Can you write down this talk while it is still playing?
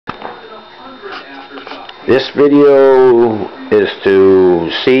This video is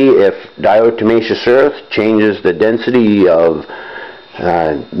to see if diatomaceous earth changes the density of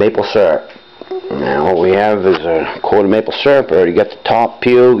maple syrup. Now what we have is a quart of maple syrup. I already got the top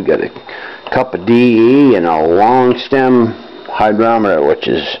peeled. We got a cup of DE and a long stem hydrometer, which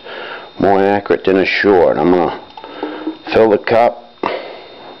is more accurate than a short. I'm going to fill the cup.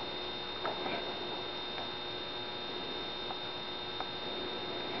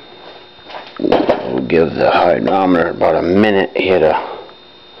 We'll give the hydrometer about a minute here to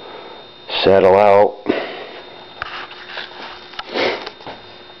settle out.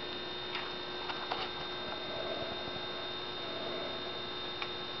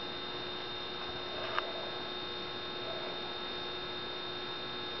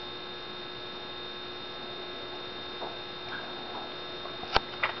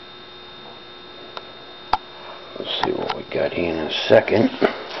 We'll see what we got here in a second.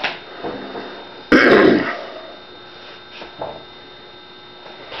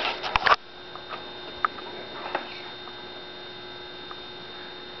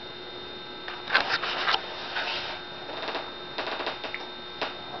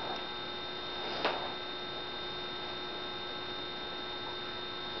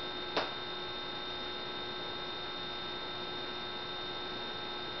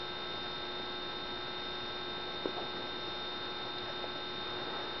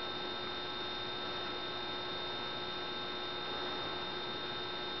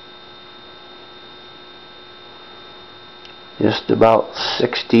 Just about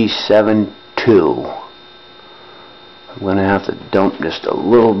 67.2. I'm going to have to dump just a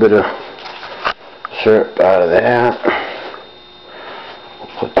little bit of syrup out of that. We'll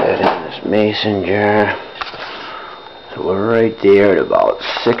put that in this mason jar. So we're right there at about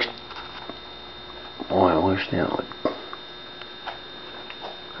 6. Boy, I wish that would.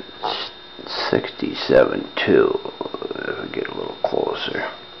 67.2. If we get a little closer.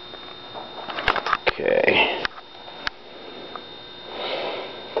 Okay.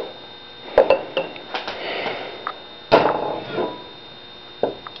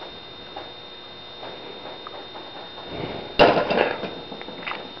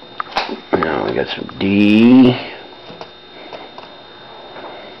 Now we got some D.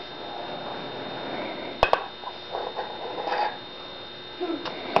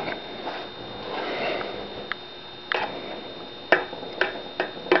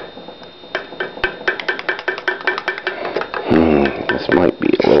 This might be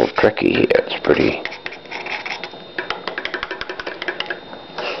a little tricky here. It's pretty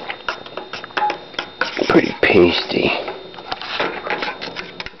pasty.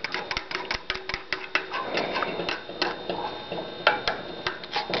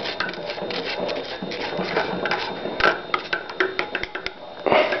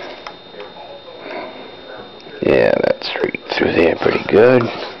 Yeah, that's right through there pretty good.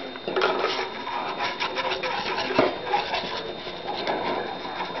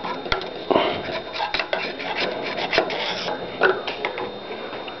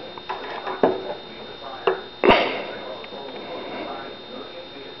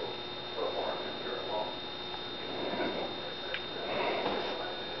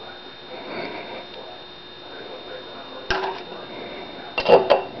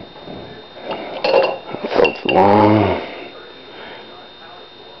 Long.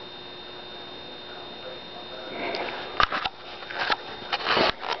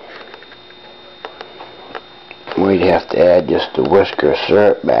 We'd have to add just a whisker of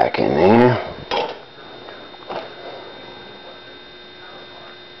syrup back in there.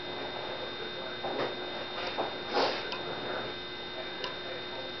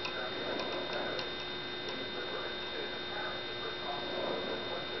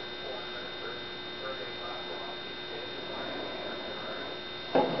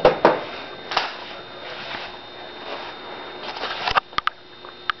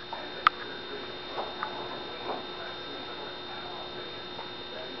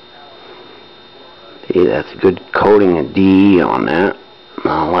 See, that's a good coating of DE on that.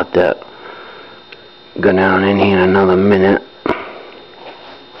 I'll let that go down in here another minute.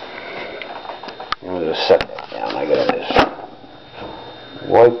 I'm just set that down. I gotta just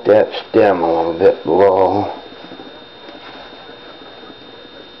wipe that stem a little bit below.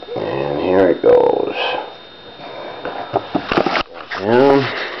 And here it goes. Down.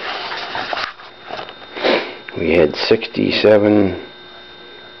 We had 67.4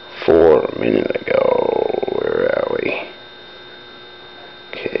 a minute ago. Where are we?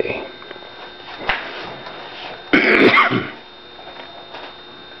 Okay.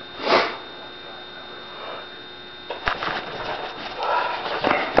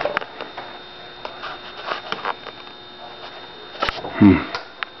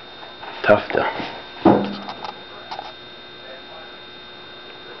 Tough to...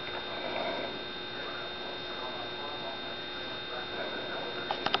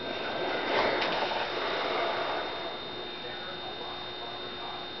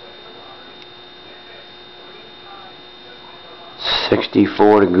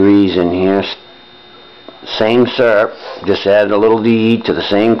 $64 in here. Same syrup, just added a little D to the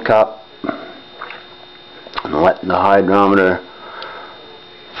same cup and letting the hydrometer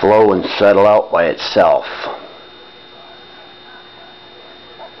flow and settle out by itself.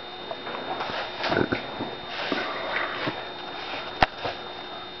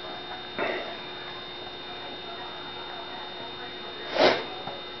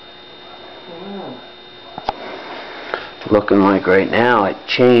 Looking like right now it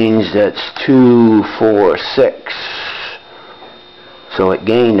changed. That's 246, so it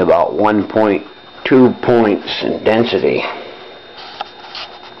gained about 1.2 points in density.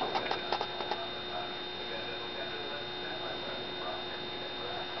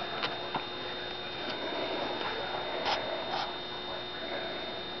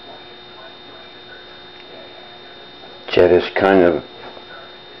 That is kind of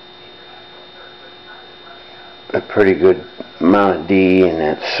a pretty good amount of D in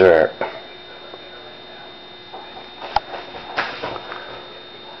that syrup.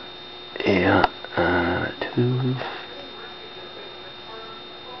 Yeah,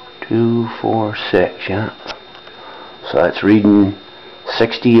 246, yeah. So that's reading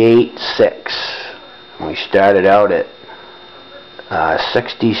 68.6. We started out at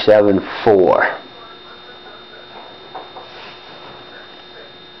 67.4.